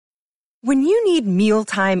When you need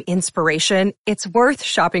mealtime inspiration, it's worth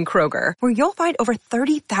shopping Kroger, where you'll find over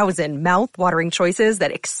 30,000 mouth-watering choices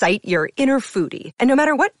that excite your inner foodie. And no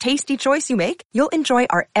matter what tasty choice you make, you'll enjoy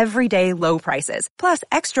our everyday low prices, plus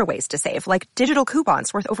extra ways to save, like digital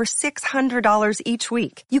coupons worth over $600 each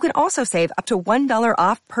week. You can also save up to $1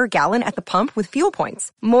 off per gallon at the pump with fuel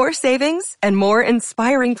points. More savings and more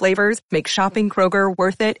inspiring flavors make shopping Kroger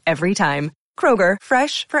worth it every time. Kroger,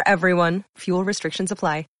 fresh for everyone. Fuel restrictions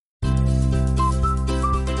apply.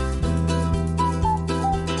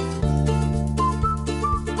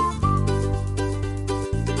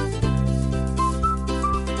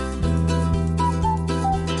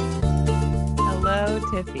 Hello,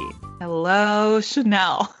 Tiffy. Hello,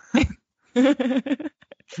 Chanel.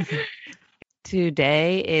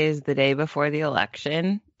 Today is the day before the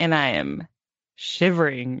election, and I am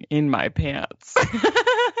shivering in my pants. I'm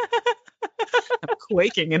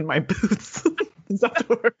quaking in my boots. Is that the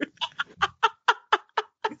word?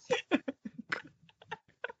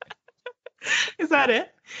 Is that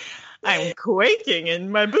it? I'm quaking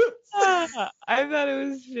in my boots. I thought it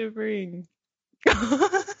was shivering.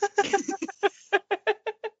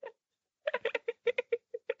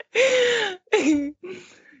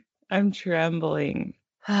 I'm trembling.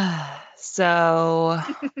 So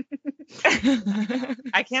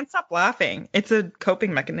I can't stop laughing. It's a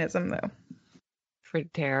coping mechanism, though. For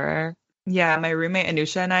terror. Yeah, my roommate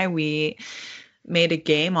Anusha and I, we made a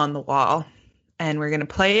game on the wall, and we're going to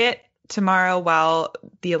play it tomorrow while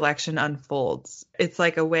the election unfolds. It's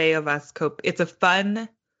like a way of us cope. It's a fun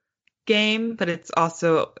game, but it's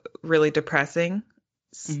also really depressing,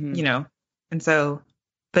 you know, and so,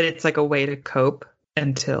 but it's like a way to cope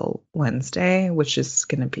until Wednesday, which is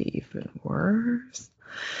going to be even worse.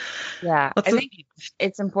 Yeah, I think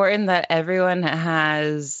it's important that everyone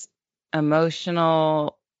has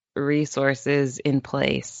emotional resources in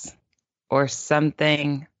place or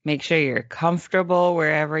something. Make sure you're comfortable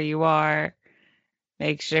wherever you are.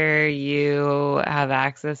 Make sure you have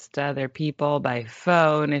access to other people by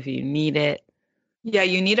phone if you need it. Yeah,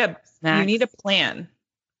 you need a plan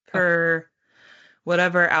for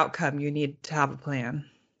whatever outcome. You need to have a plan.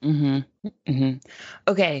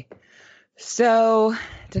 Okay, so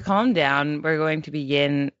to calm down, we're going to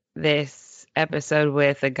begin this episode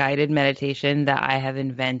with a guided meditation that I have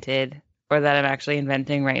invented, or that I'm actually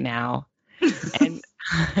inventing right now. And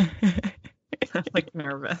I'm like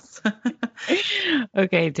nervous.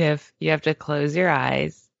 Okay, Tiff, you have to close your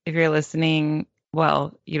eyes. If you're listening,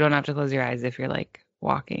 well, you don't have to close your eyes if you're like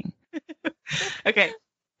walking. Okay,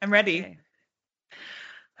 I'm ready.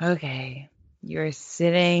 Okay, you're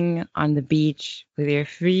sitting on the beach with your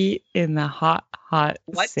feet in the hot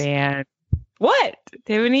sand. What,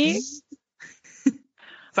 Tiffany?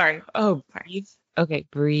 Sorry. Oh, breathe. Okay,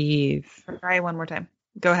 breathe. Try one more time.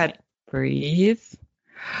 Go ahead. Breathe.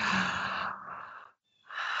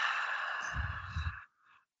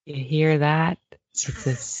 You hear that? It's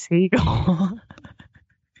a seagull.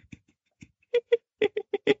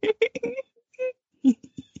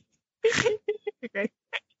 Okay.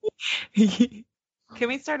 Can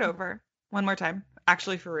we start over one more time?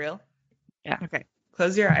 Actually, for real? Yeah. Okay.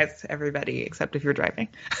 Close your eyes, everybody, except if you're driving.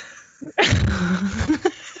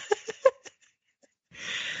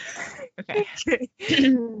 Okay.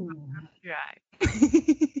 Your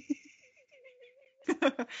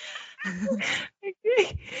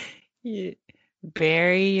Okay. You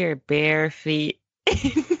bury your bare feet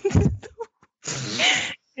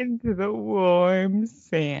into the warm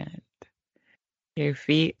sand. Your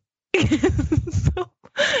feet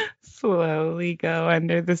slowly go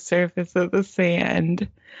under the surface of the sand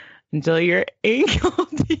until you're ankle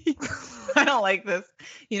deep. I don't like this.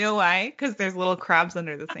 You know why? Because there's little crabs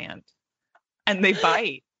under the sand. And they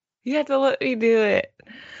bite. You have to let me do it.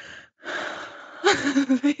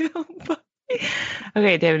 They don't bite.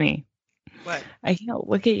 Okay, Tiffany. What? I can't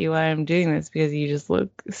look at you while I'm doing this because you just look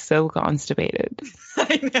so constipated.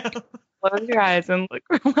 I know. Close your eyes and look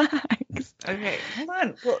relaxed. Okay, hold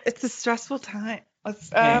on. Well, it's a stressful time.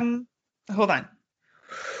 Let's hold on.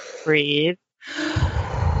 Breathe.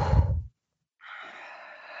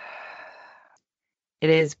 It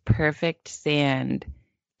is perfect sand.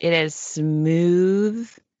 It is smooth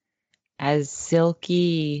as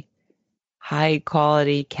silky,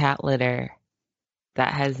 high-quality cat litter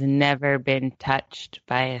that has never been touched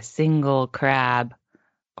by a single crab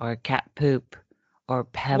or cat poop or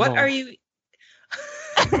pebble. What are you...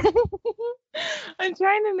 I'm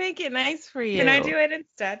trying to make it nice for you. Can I do it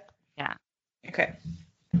instead? Yeah. Okay.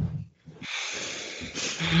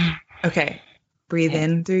 Okay. Breathe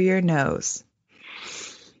in through your nose.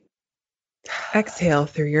 Exhale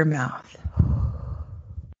through your mouth.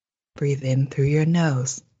 Breathe in through your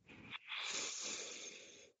nose.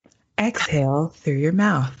 Exhale through your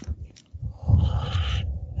mouth.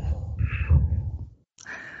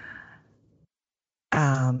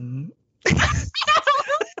 Oh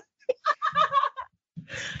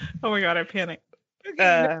my God, I panicked.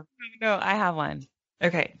 Okay, no, I have one.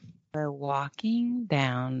 Okay. We're walking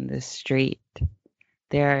down the street.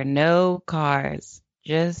 There are no cars,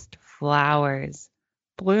 just flowers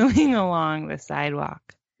blooming along the sidewalk.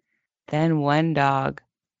 Then one dog,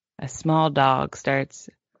 a small dog, starts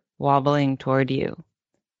wobbling toward you.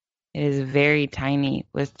 It is very tiny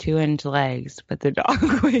with 2-inch legs, but the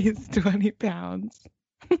dog weighs 20 pounds.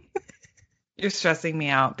 You're stressing me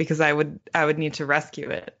out because I would need to rescue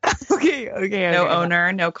it. Okay. No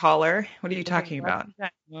owner, no collar. What are you talking about?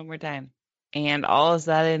 One more time. And all of a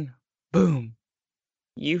sudden, boom,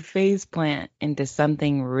 you face plant into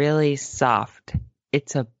something really soft.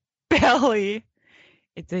 It's a belly.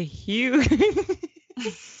 It's a huge...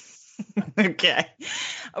 Okay.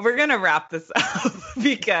 We're going to wrap this up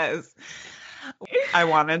because I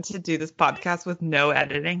wanted to do this podcast with no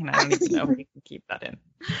editing, and I don't even know if we can keep that in.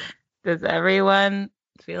 Does everyone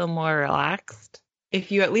feel more relaxed?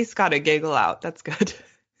 If you at least got a giggle out, that's good.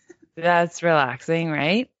 That's relaxing,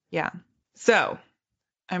 right? Yeah. So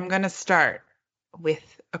I'm going to start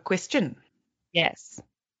with a question. Yes.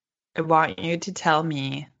 I want you to tell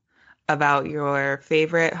me about your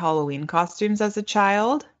favorite Halloween costumes as a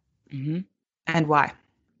child and why.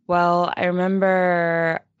 Well, I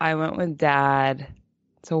remember I went with Dad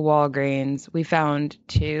to Walgreens. We found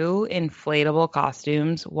 2 inflatable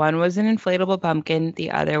costumes. One was an inflatable pumpkin.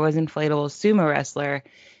 The other was inflatable sumo wrestler.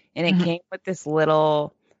 And it came with this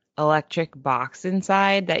little electric box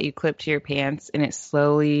inside that you clip to your pants, and it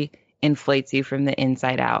slowly inflates you from the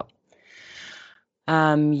inside out.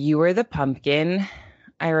 You were the pumpkin.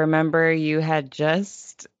 I remember you had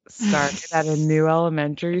just started at a new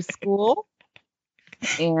elementary school,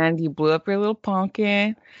 and you blew up your little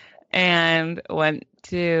pumpkin and went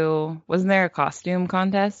to, wasn't there a costume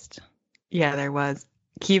contest? Yeah, there was.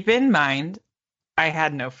 Keep in mind, I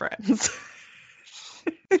had no friends.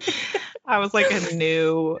 I was like a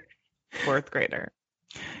new 4th grader.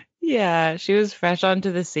 Yeah, she was fresh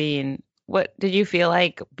onto the scene. What did you feel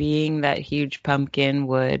like being that huge pumpkin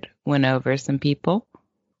would win over some people?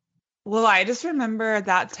 Well, I just remember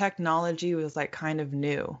that technology was like kind of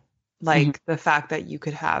new. Like the fact that you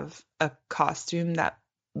could have a costume that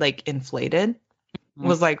like inflated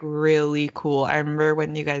was like really cool. I remember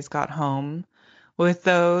when you guys got home with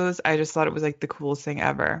those, I just thought it was like the coolest thing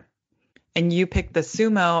ever. And you picked the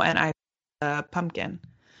sumo and I picked the pumpkin.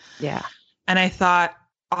 Yeah. And I thought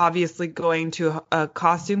obviously going to a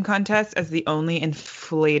costume contest as the only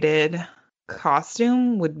inflated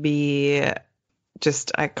costume would be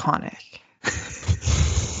just iconic.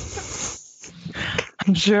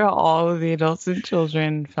 I'm sure all of the adults and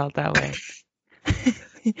children felt that way.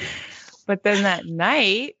 But then that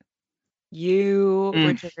night, you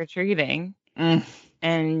were trick-or-treating, and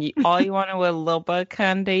all you wanted was a little bit of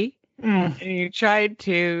candy, and you tried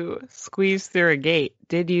to squeeze through a gate.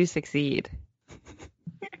 Did you succeed?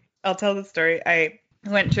 I'll tell the story. I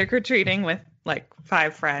went trick-or-treating with like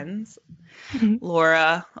 5 friends.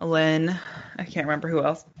 Laura, Lynn, I can't remember who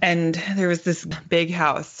else. And there was this big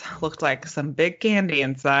house, looked like some big candy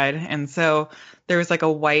inside. And so there was like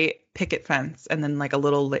a white picket fence and then like a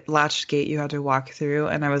little latched gate you had to walk through.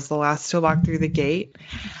 And I was the last to walk through the gate.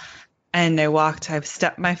 And I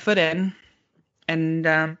stepped my foot in and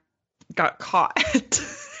got caught.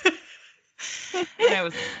 And I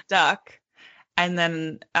was stuck. And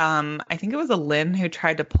then I think it was a Lynn who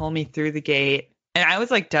tried to pull me through the gate. And I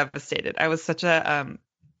was like devastated. I was such a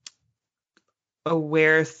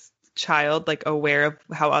aware child, like aware of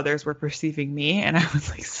how others were perceiving me. And I was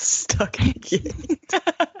like stuck in the gate.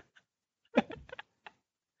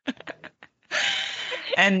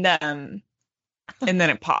 And then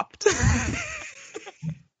it popped.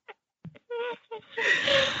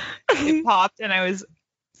 It popped and I was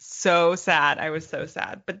so sad. I was so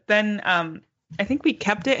sad. But then I think we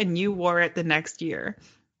kept it and you wore it the next year.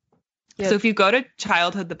 Yep. So if you go to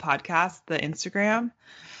Childhood the Podcast, the Instagram,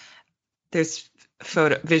 there's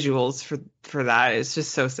visuals for that. It's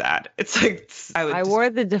just so sad. It's like I wore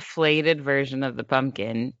the deflated version of the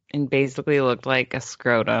pumpkin and basically looked like a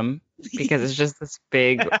scrotum because it's just this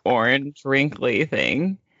big orange wrinkly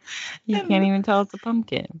thing. You can't even tell it's a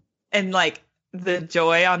pumpkin. And like the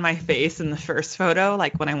joy on my face in the first photo,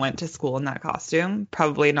 like when I went to school in that costume,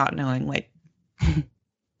 probably not knowing like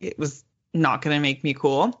it was not going to make me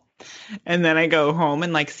cool. And then I go home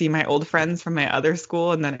and like see my old friends from my other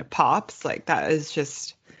school and then it pops. Like that is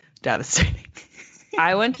just devastating.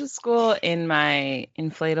 I went to school in my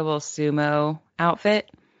inflatable sumo outfit,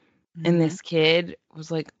 and this kid was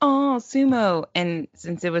like, "Oh, sumo." And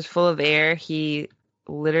since it was full of air, he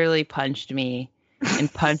literally punched me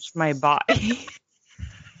and punched my body.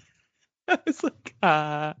 I was like,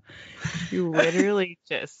 you literally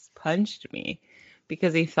just punched me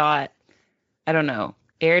because he thought, I don't know,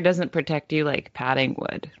 air doesn't protect you like padding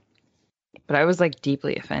would. But I was like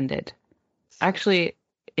deeply offended, actually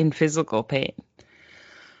in physical pain.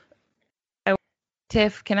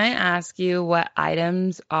 Tiff, can I ask you what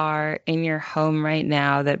items are in your home right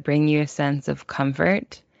now that bring you a sense of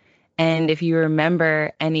comfort? And if you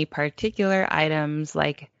remember any particular items,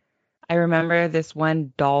 like I remember this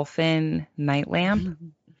one dolphin night lamp.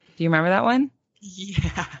 Do you remember that one?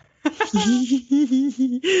 Yeah.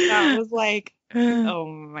 That was like, oh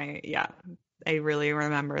my, yeah. I really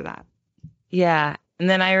remember that. Yeah. And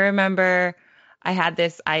then I remember I had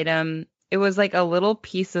this item. It was like a little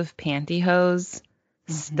piece of pantyhose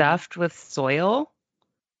stuffed with soil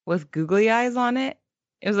with googly eyes on it.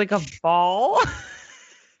 It was like a ball,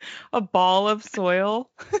 a ball of soil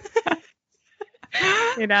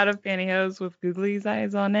made out of pantyhose with googly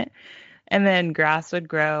eyes on it. And then grass would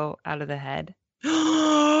grow out of the head. You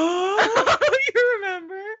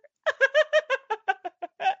remember?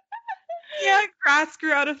 Yeah, grass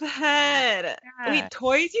grew out of the head. Yeah. Wait,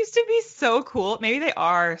 toys used to be so cool. Maybe they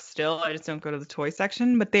are still. I just don't go to the toy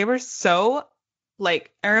section, but they were so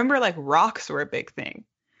like, I remember like rocks were a big thing.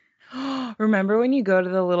 Remember when you go to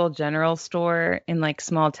the little general store in like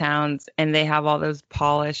small towns and they have all those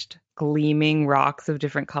polished, gleaming rocks of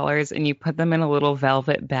different colors and you put them in a little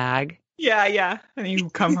velvet bag? Yeah, yeah. And you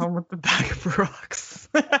come home with the bag of rocks.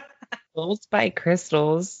 Gold spike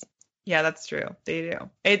crystals. Yeah, that's true. They do.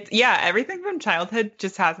 Everything from childhood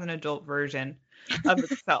just has an adult version of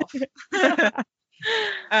itself.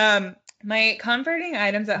 My comforting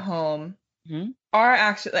items at home are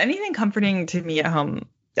actually anything comforting to me at home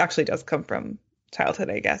actually does come from childhood,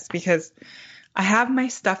 I guess, because I have my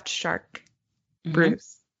stuffed shark,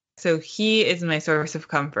 Bruce. So he is my source of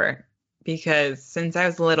comfort because since I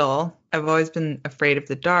was little, I've always been afraid of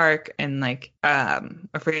the dark and like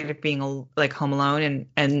afraid of being like home alone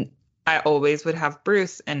and I always would have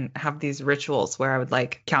Bruce and have these rituals where I would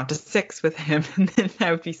like count to 6 with him and then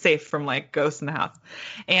I would be safe from like ghosts in the house.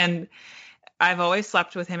 And I've always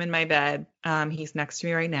slept with him in my bed. He's next to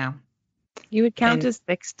me right now. You would count to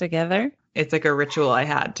 6 together? It's like a ritual I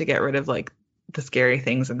had to get rid of like the scary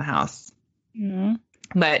things in the house.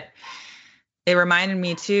 But it reminded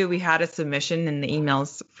me too, we had a submission in the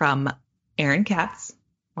emails from Aaron Katz,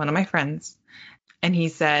 one of my friends. And he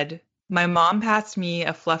said, my mom passed me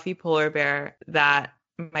a fluffy polar bear that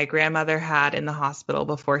my grandmother had in the hospital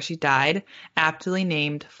before she died, aptly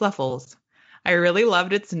named Fluffles. I really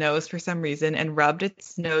loved its nose for some reason and rubbed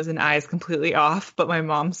its nose and eyes completely off, but my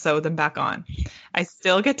mom sewed them back on. I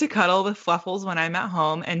still get to cuddle with Fluffles when I'm at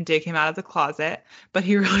home and dig him out of the closet, but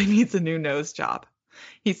he really needs a new nose job.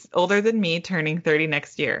 He's older than me, turning 30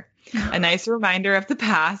 next year. A nice reminder of the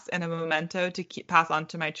past and a memento to pass on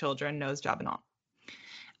to my children, nose job and all.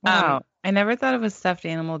 Wow. I never thought of a stuffed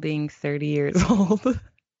animal being 30 years old.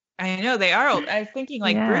 I know they are old. I was thinking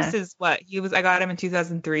like Bruce is what I got him in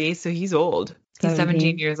 2003. So he's old. He's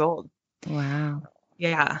 17 years old. Wow.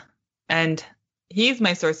 Yeah. And he's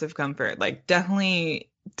my source of comfort. Like definitely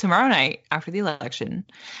tomorrow night after the election,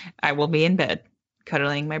 I will be in bed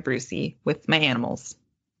cuddling my Brucey with my animals.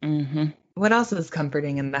 What else is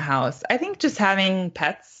comforting in the house? I think just having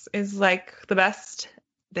pets is like the best.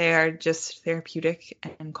 They are just therapeutic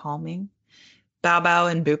and calming. Bao Bao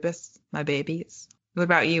and Boopus, my babies. What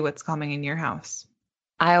about you? What's calming in your house?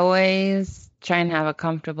 I always try and have a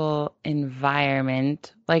comfortable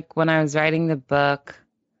environment. Like when I was writing the book,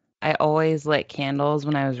 I always lit candles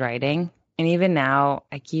when I was writing. And even now,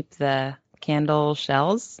 I keep the candle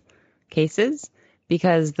cases,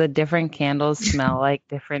 because the different candles smell like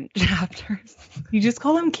different chapters. You just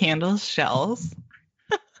call them candle shells?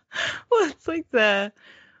 Well, it's like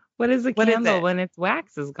what is a candle when its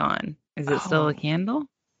wax is gone? Is it still a candle?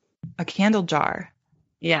 A candle jar.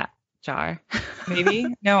 Yeah, jar. Maybe?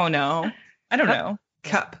 No. I don't know.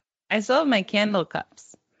 Cup. I still have my candle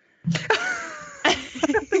cups.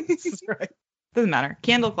 That's right. Doesn't matter.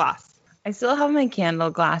 Candle glass. I still have my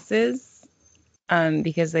candle glasses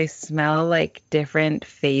because they smell like different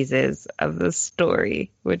phases of the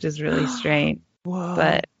story, which is really strange. Whoa.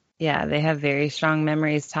 But yeah, they have very strong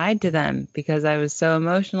memories tied to them because I was so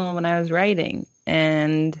emotional when I was writing.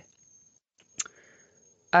 And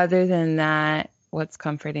other than that, what's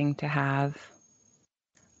comforting to have?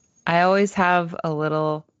 I always have a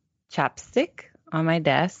little chapstick on my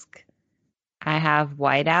desk I have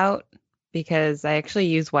whiteout because I actually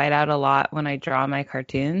use whiteout a lot when I draw my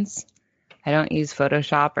cartoons. I don't use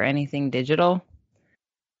Photoshop or anything digital.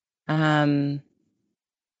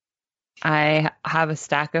 I have a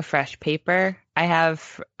stack of fresh paper. I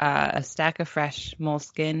have a stack of fresh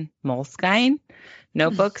Moleskine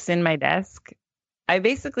notebooks in my desk. I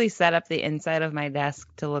basically set up the inside of my desk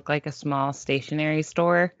to look like a small stationery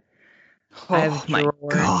store. I have my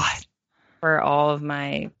drawers God. for all of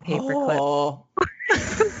my paper clips. Oh.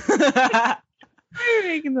 Why are you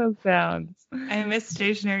making those sounds? I miss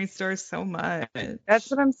stationery stores so much.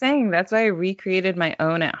 That's what I'm saying. That's why I recreated my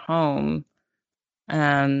own at home.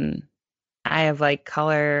 I have like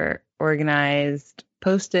color organized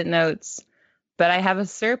Post-it notes, but I have a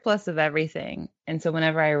surplus of everything. And so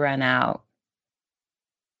whenever I run out,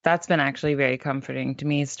 that's been actually very comforting to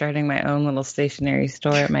me, starting my own little stationery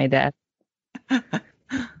store at my desk.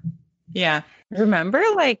 Yeah. Remember,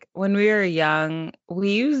 like when we were young,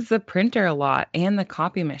 we used the printer a lot and the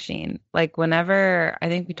copy machine. Like whenever, I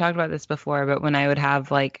think we talked about this before, but when I would have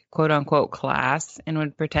like quote unquote class and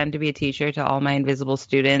would pretend to be a teacher to all my invisible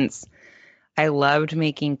students, I loved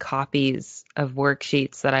making copies of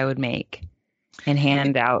worksheets that I would make and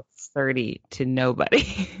hand out 30 to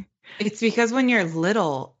nobody. It's because when you're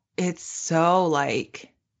little, it's so like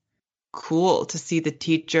cool to see the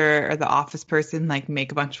teacher or the office person like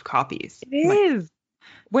make a bunch of copies. It is.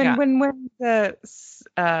 Yeah. When the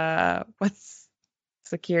what's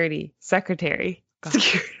secretary God.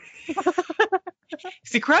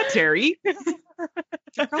 Secretary.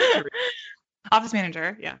 Office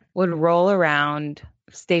manager, yeah. would roll around,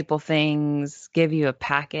 staple things, give you a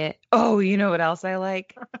packet. Oh, you know what else I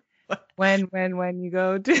like? When you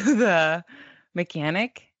go to the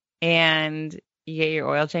mechanic and you get your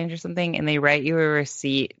oil change or something and they write you a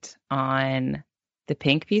receipt on the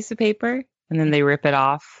pink piece of paper and then they rip it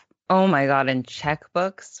off. Oh my God, and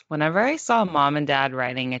checkbooks. Whenever I saw mom and dad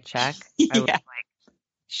writing a check, I was like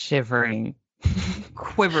shivering.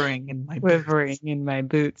 Quivering in my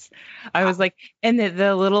boots. I was like, and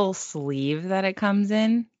the little sleeve that it comes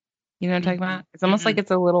in, you know what I'm talking about? It's almost like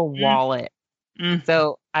it's a little wallet.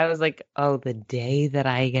 So I was like, oh, the day that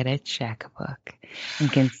I get a checkbook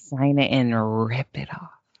and can sign it and rip it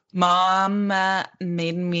off. Mom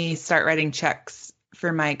made me start writing checks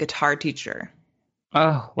for my guitar teacher.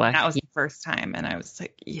 Oh, what? That was the first time. And I was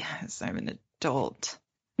like, yes, I'm an adult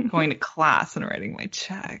going to class and writing my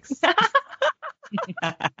checks.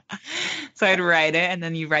 So I'd write it, and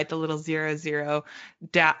then you write the little 00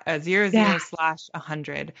 slash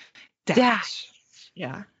 100 dash.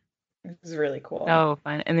 Yeah, it was really cool. So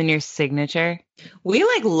fun. And then your signature. We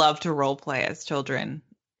like love to role play as children,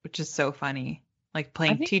 which is so funny. Like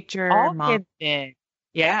playing teacher, all mom. kids did.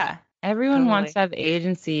 Yeah, everyone wants to have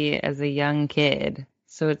agency as a young kid,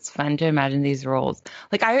 so it's fun to imagine these roles.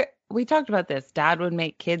 Like we talked about this. Dad would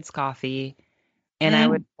make kids coffee. And I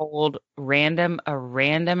would hold a random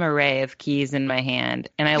array of keys in my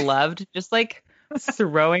hand. And I loved just like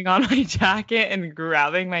throwing on my jacket and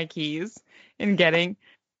grabbing my keys and getting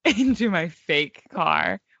into my fake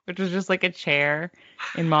car, which was just like a chair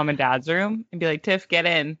in mom and dad's room, and be like, Tiff, get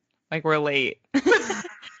in. Like, we're late.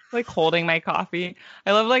 Like holding my coffee.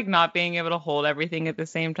 I love like not being able to hold everything at the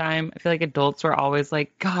same time. I feel like adults were always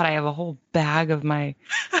like, God, I have a whole bag of my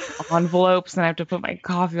envelopes and I have to put my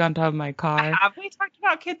coffee on top of my car. Have we talked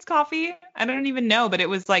about kids' coffee? I don't even know, but it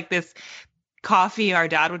was like this coffee our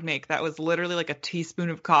dad would make that was literally like a teaspoon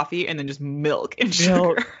of coffee and then just milk and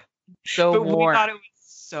sugar. So but warm. We thought it was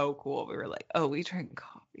so cool. We were like, oh, we drink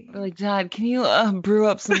coffee. We're like, Dad, can you brew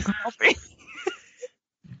up some coffee?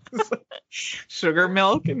 Sugar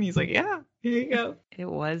milk, and he's like, yeah, here you go. It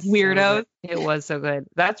was weirdos. It was so good.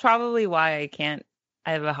 That's probably why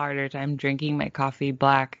I have a harder time drinking my coffee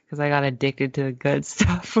black, because I got addicted to the good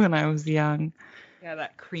stuff when I was young. Yeah,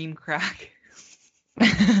 that cream crack.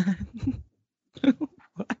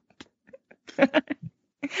 What?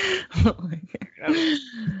 Oh my God.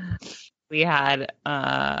 We had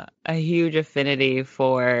a huge affinity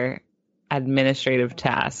for administrative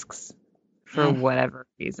tasks for whatever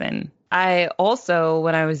reason. I also,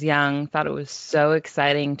 when I was young, thought it was so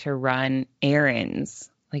exciting to run errands.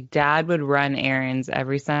 Like Dad would run errands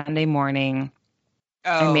every Sunday morning.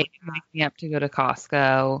 I made him wake me up to go to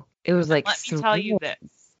Costco. It was like, let me tell you this.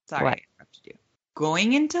 Sorry, I interrupted you.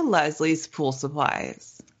 Going into Leslie's Pool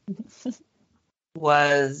Supplies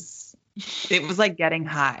was like getting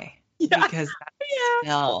high. Yeah. Because that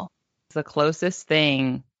smell. The closest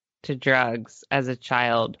thing to drugs as a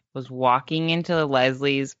child was walking into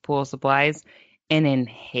Leslie's Pool Supplies and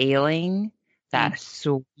inhaling that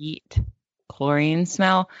sweet chlorine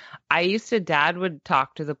smell. Dad would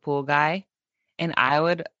talk to the pool guy and I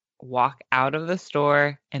would walk out of the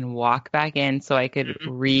store and walk back in so I could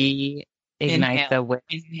reignite the wick.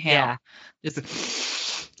 Inhale. Yeah. Just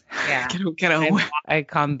Yeah. get a I'd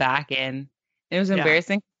come back in. It was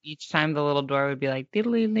embarrassing. Each time the little door would be like,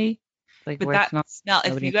 diddly. Like, but where that it smell,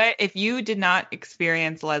 if you did not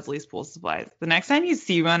experience Leslie's Pool Supplies, the next time you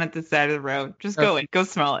see one at the side of the road, just go in, go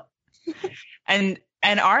smell it. and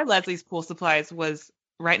our Leslie's Pool Supplies was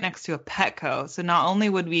right next to a Petco. So not only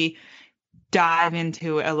would we dive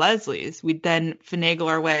into a Leslie's, we'd then finagle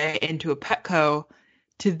our way into a Petco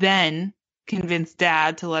to then convince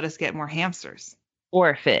Dad to let us get more hamsters.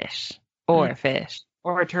 Or fish. Or fish.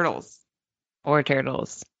 Or turtles. Or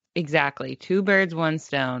turtles. Exactly. 2 birds, 1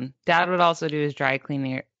 stone. Dad would also do his dry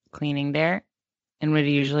cleaning there and would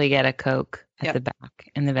usually get a Coke at the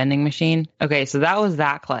back in the vending machine. Okay, so that was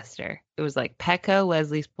that cluster. It was like Petco,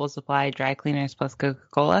 Leslie's Pool Supply, dry cleaners plus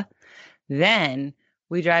Coca-Cola. Then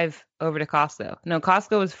we drive over to Costco. No,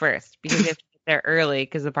 Costco was first because you have to get there early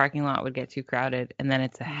because the parking lot would get too crowded and then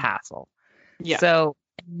it's a hassle. Yeah. So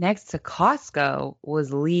next to Costco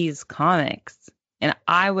was Lee's Comics. And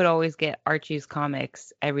I would always get Archie's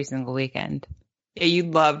comics every single weekend. Yeah, you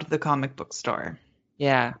loved the comic book store.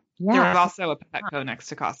 Yeah. There was also a Petco next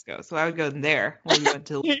to Costco, so I would go there when we went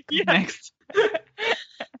to next.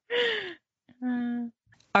 All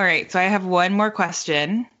right, so I have one more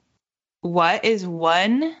question. What is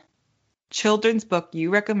one children's book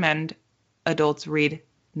you recommend adults read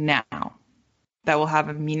now that will have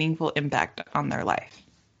a meaningful impact on their life?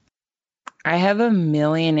 I have a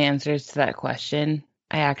million answers to that question.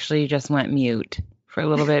 I actually just went mute for a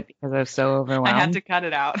little bit because I was so overwhelmed. I had to cut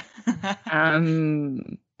it out.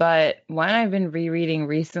 But one I've been rereading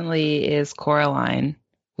recently is Coraline,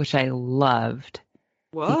 which I loved.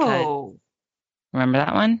 Whoa. Remember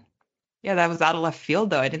that one? Yeah, that was out of left field,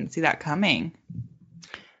 though. I didn't see that coming.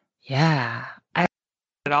 Yeah. At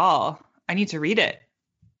all. I need to read it.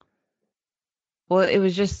 Well, it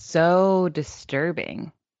was just so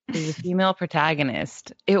disturbing. There's a female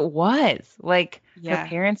protagonist. It was like her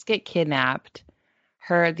parents get kidnapped.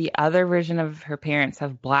 The other version of her parents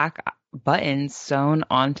have black buttons sewn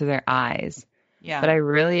onto their eyes. Yeah. But I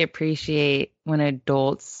really appreciate when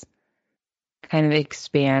adults kind of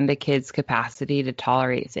expand a kid's capacity to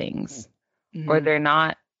tolerate things. Mm-hmm. Or they're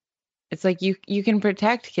not. It's like you can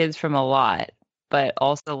protect kids from a lot, but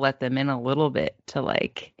also let them in a little bit to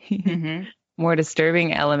like more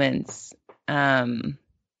disturbing elements.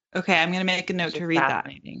 Okay, I'm going to make a note to read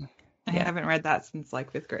that. I haven't read that since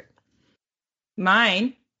like 5th grade.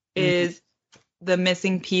 Mine is The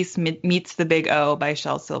Missing Piece Meets the Big O by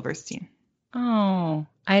Shel Silverstein. Oh,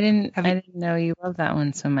 I didn't know you loved that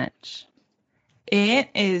one so much. It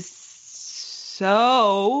is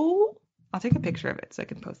so... I'll take a picture of it so I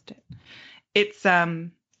can post it. It's,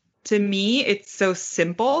 to me, it's so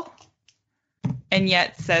simple and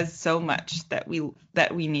yet says so much that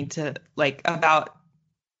we need to, like, about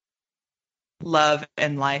love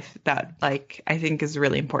and life that, like, I think is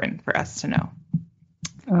really important for us to know.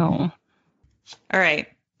 Oh. All right.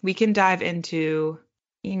 We can dive into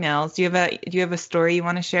emails. Do you have a story you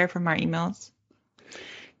want to share from our emails?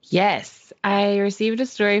 Yes. I received a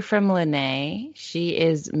story from Lene. She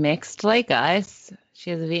is mixed like us.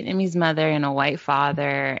 She has a Vietnamese mother and a white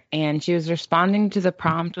father, and she was responding to the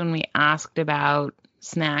prompt when we asked about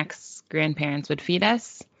snacks grandparents would feed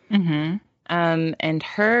us. Mm-hmm. And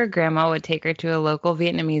her grandma would take her to a local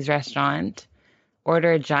Vietnamese restaurant,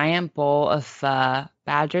 order a giant bowl of pho,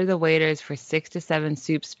 badger the waiters for 6 to 7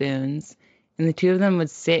 soup spoons, and the 2 of them would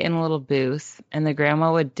sit in a little booth, and the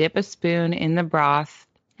grandma would dip a spoon in the broth,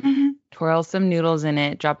 twirl some noodles in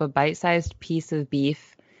it, drop a bite-sized piece of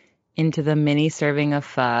beef into the mini serving of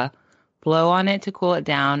pho, blow on it to cool it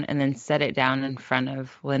down, and then set it down in front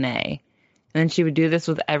of Lene. And then she would do this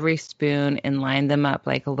with every spoon and line them up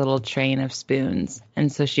like a little train of spoons.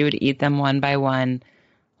 And so she would eat them one by one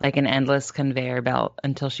like an endless conveyor belt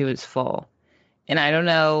until she was full. And I don't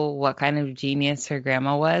know what kind of genius her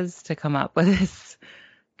grandma was to come up with this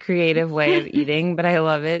creative way of eating, but I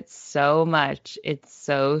love it so much. It's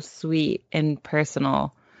so sweet and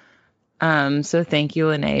personal. So thank you,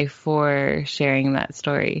 Lene, for sharing that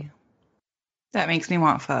story. That makes me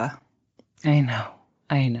want pho. I know.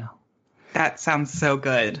 That sounds so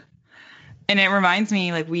good. And it reminds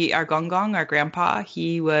me, like, our Gong, our grandpa,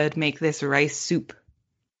 he would make this rice soup.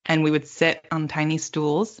 And we would sit on tiny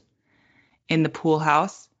stools in the pool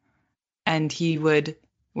house. And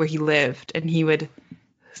where he lived, and he would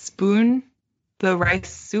spoon the rice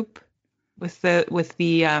soup with the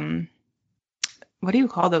what do you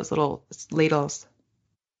call those little ladles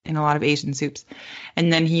in a lot of Asian soups?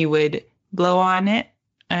 And then he would blow on it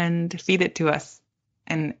and feed it to us.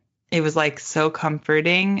 And it was like so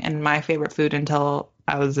comforting and my favorite food until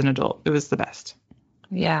I was an adult. It was the best.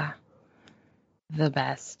 Yeah. The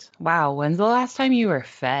best. Wow. When's the last time you were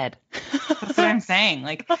fed? That's what I'm saying.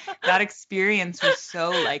 Like that experience was so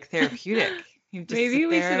like therapeutic. You just Maybe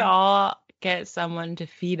we should all get someone to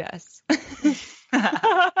feed us.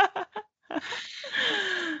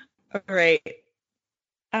 All right.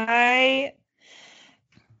 I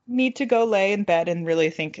need to go lay in bed and really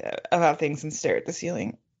think about things and stare at the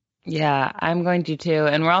ceiling. Yeah, I'm going to too.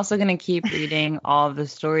 And we're also going to keep reading all of the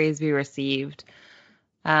stories we received.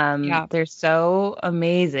 They're so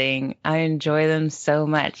amazing. I enjoy them so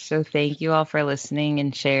much. So thank you all for listening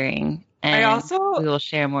and sharing. And we will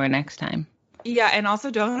share more next time. Yeah, and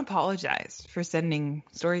also don't apologize for sending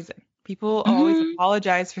stories in. People always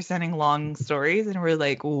apologize for sending long stories, and we're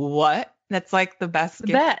like, what? That's like the best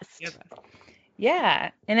gift. Best. Yeah.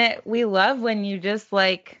 And we love when you just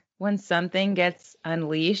like, when something gets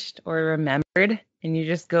unleashed or remembered and you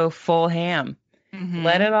just go full ham.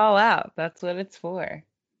 Let it all out. That's what it's for.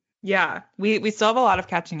 Yeah. We still have a lot of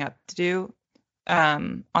catching up to do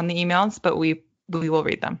on the emails, but we will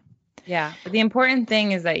read them. Yeah. But the important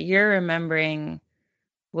thing is that you're remembering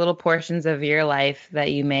little portions of your life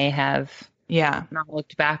that you may have not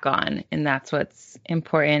looked back on. And that's what's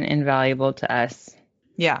important and valuable to us.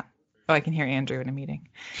 Yeah. Oh, I can hear Andrew in a meeting.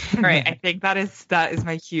 All right. I think that is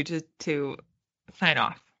my cue to sign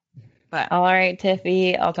off. But all right,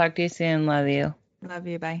 Tiffy. I'll talk to you soon. Love you. Love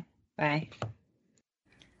you. Bye. Bye.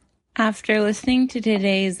 After listening to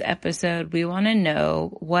today's episode, we want to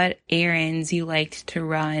know what errands you liked to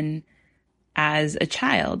run as a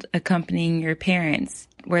child, accompanying your parents.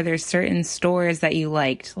 Were there certain stores that you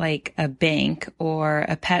liked, like a bank or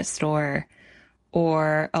a pet store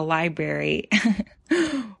or a library?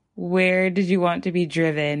 Where did you want to be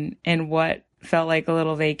driven, and what felt like a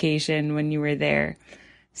little vacation when you were there?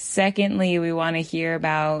 Secondly, we want to hear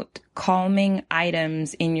about calming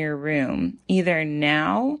items in your room, either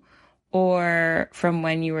now or from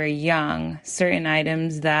when you were young, certain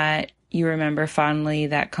items that you remember fondly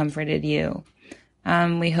that comforted you.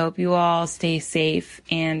 We hope you all stay safe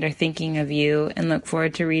and are thinking of you, and look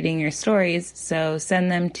forward to reading your stories. So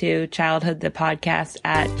send them to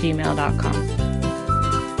childhoodthepodcast@gmail.com.